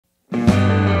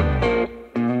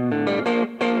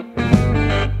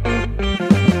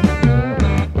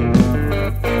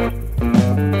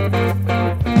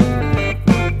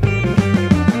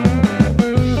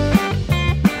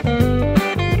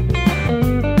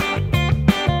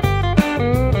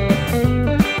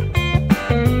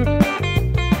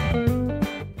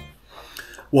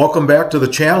Welcome back to the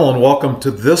channel and welcome to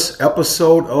this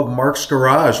episode of Mark's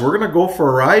Garage. We're going to go for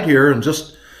a ride here in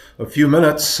just a few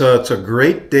minutes. It's a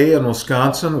great day in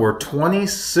Wisconsin. We're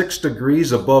 26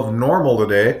 degrees above normal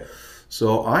today.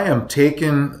 So I am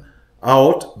taking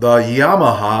out the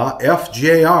Yamaha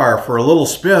FJR for a little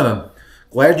spin, and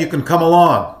glad you can come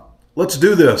along. Let's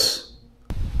do this.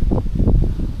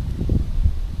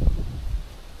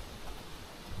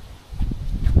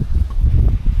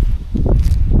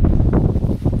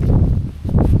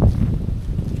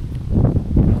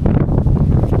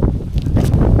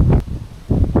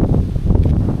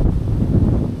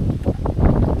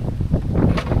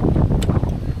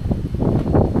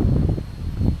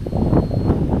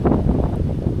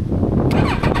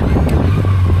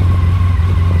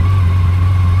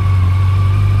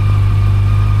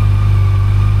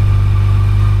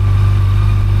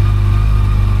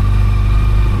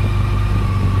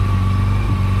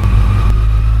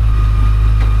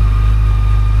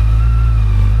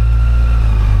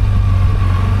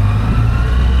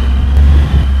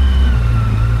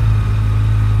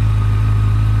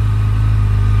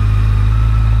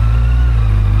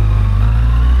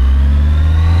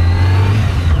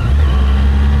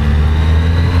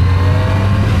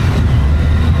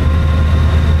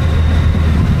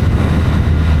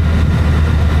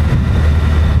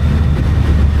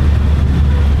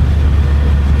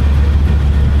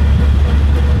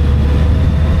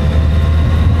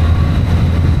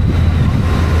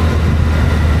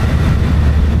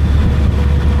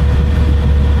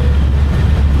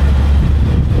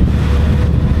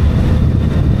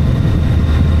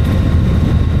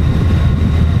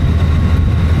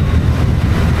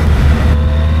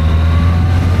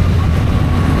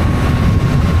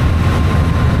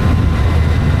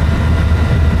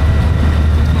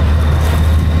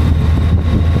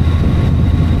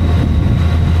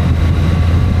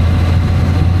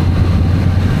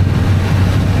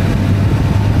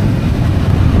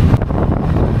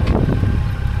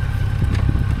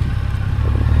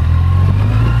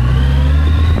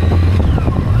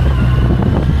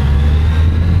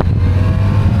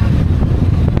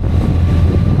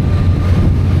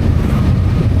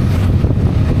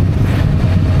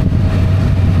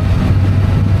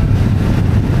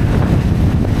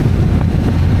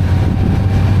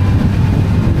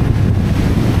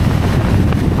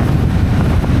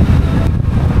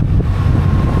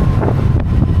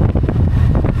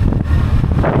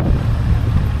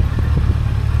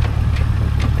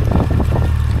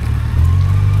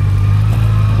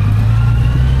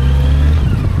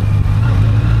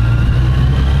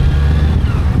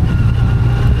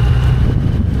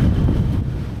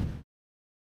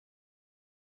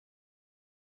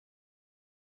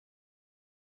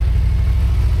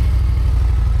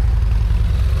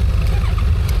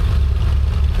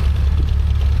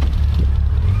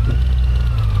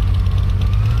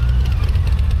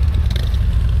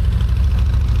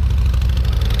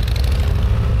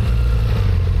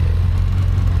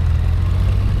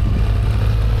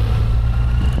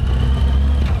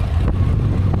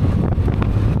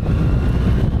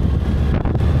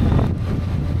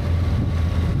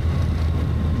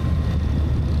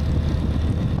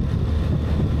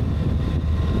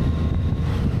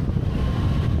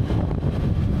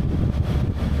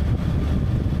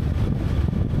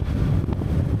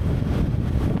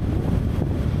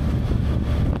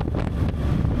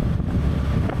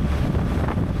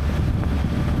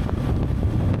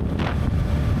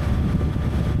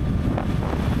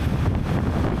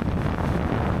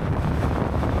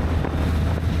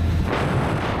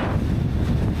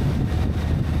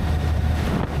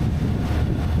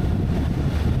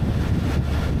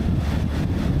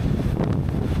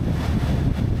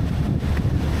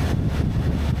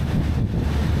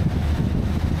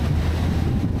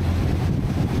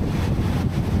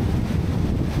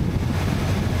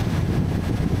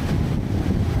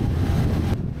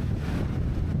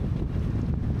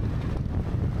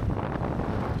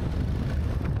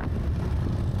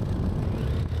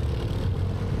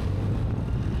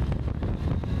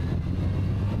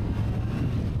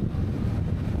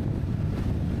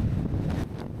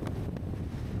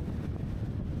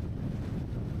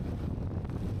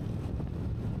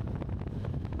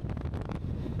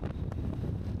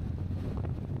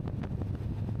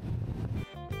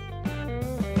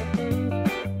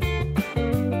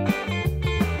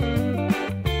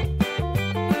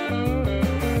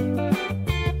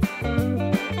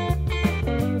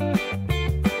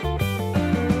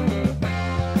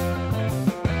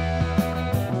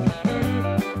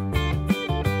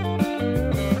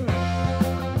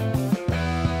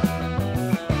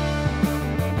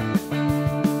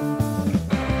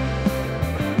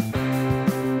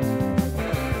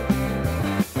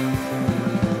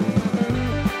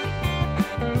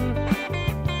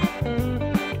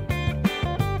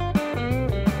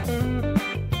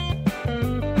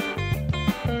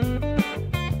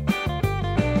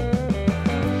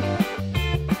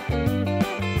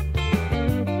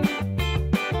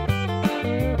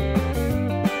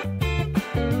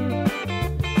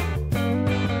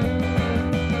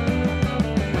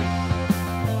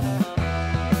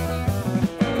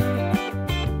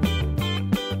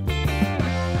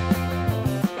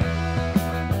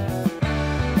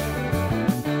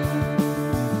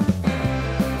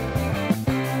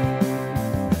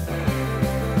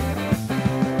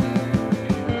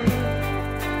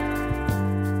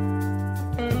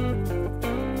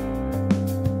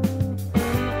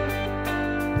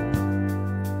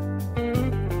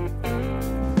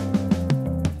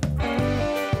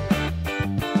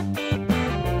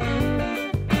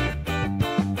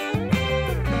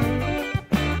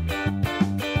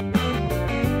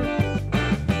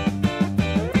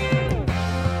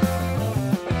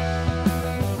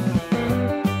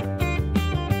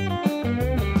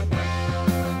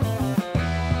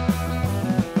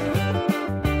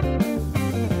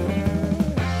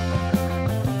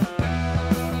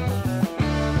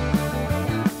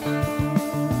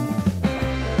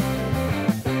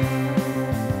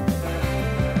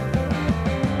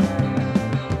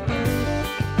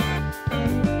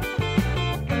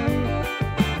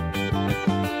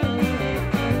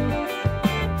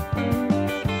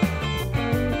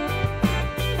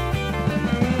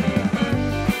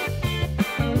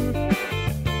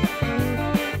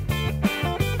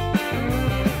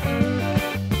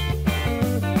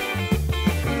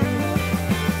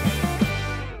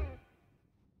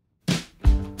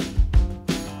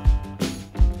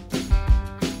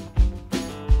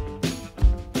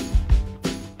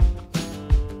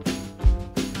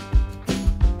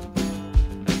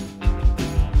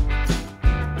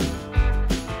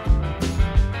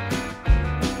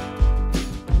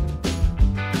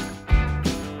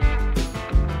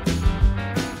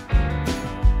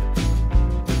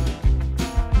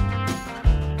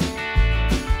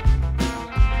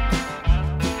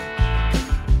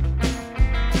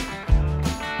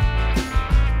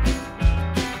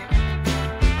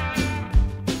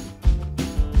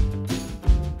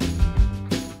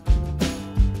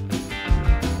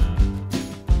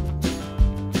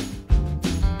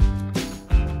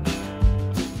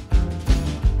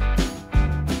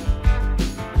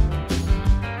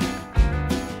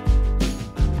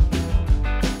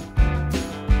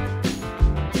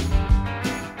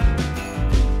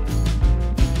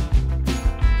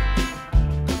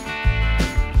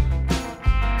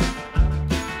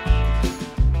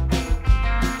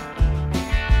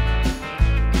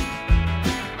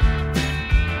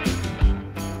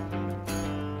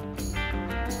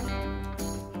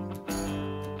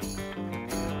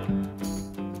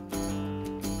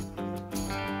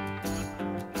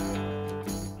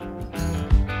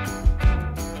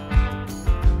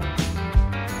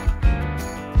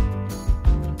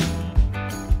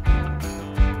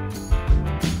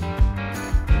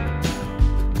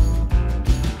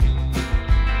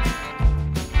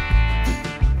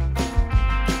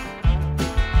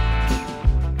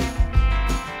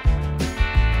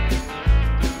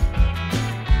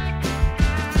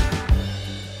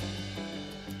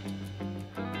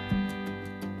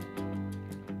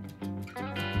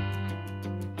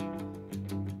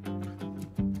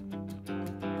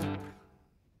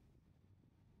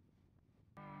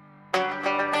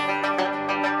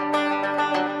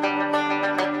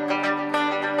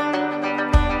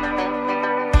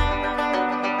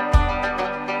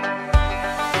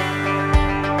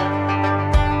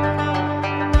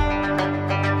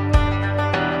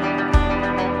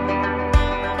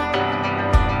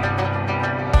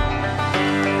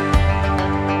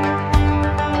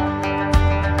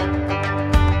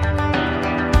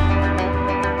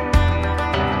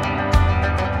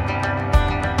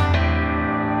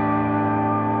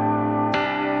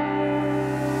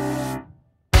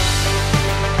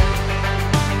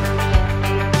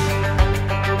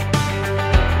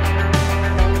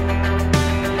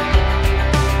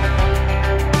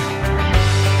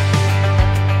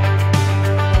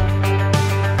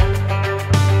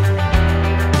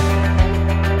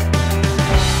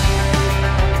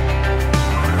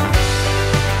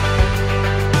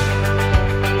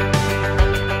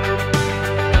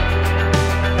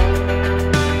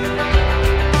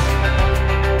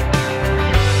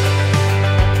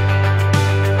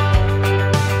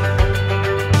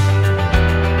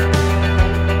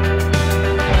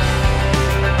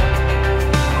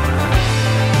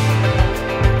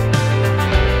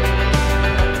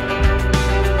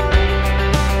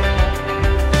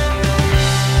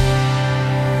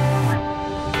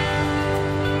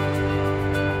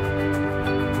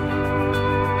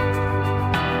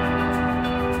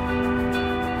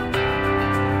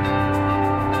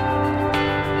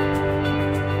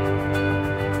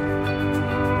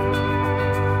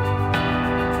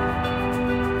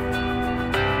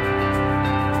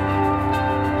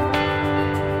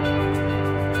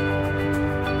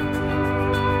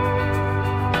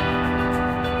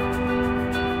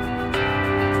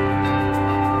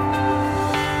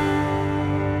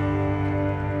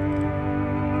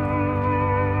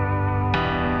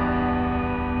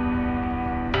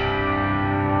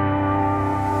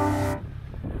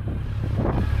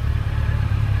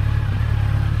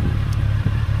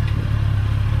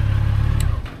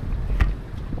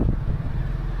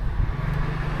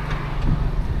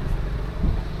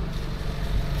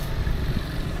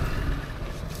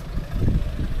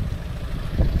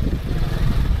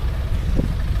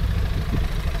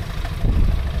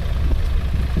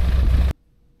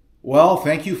 Well,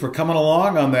 thank you for coming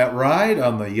along on that ride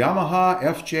on the Yamaha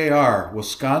FJR.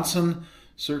 Wisconsin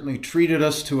certainly treated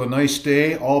us to a nice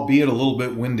day, albeit a little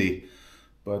bit windy.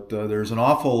 But there's an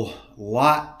awful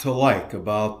lot to like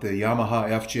about the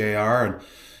Yamaha FJR. And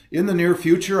in the near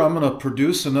future, I'm going to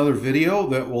produce another video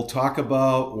that will talk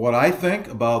about what I think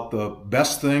about the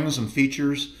best things and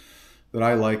features that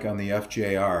I like on the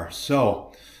FJR.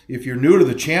 So if you're new to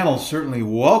the channel, certainly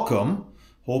welcome.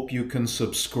 Hope you can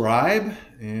subscribe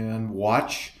and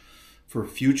watch for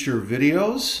future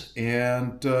videos.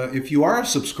 And if you are a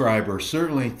subscriber,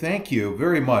 certainly thank you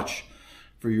very much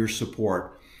for your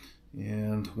support.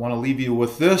 And want to leave you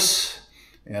with this.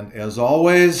 And as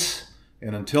always,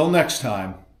 and until next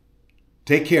time,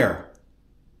 take care.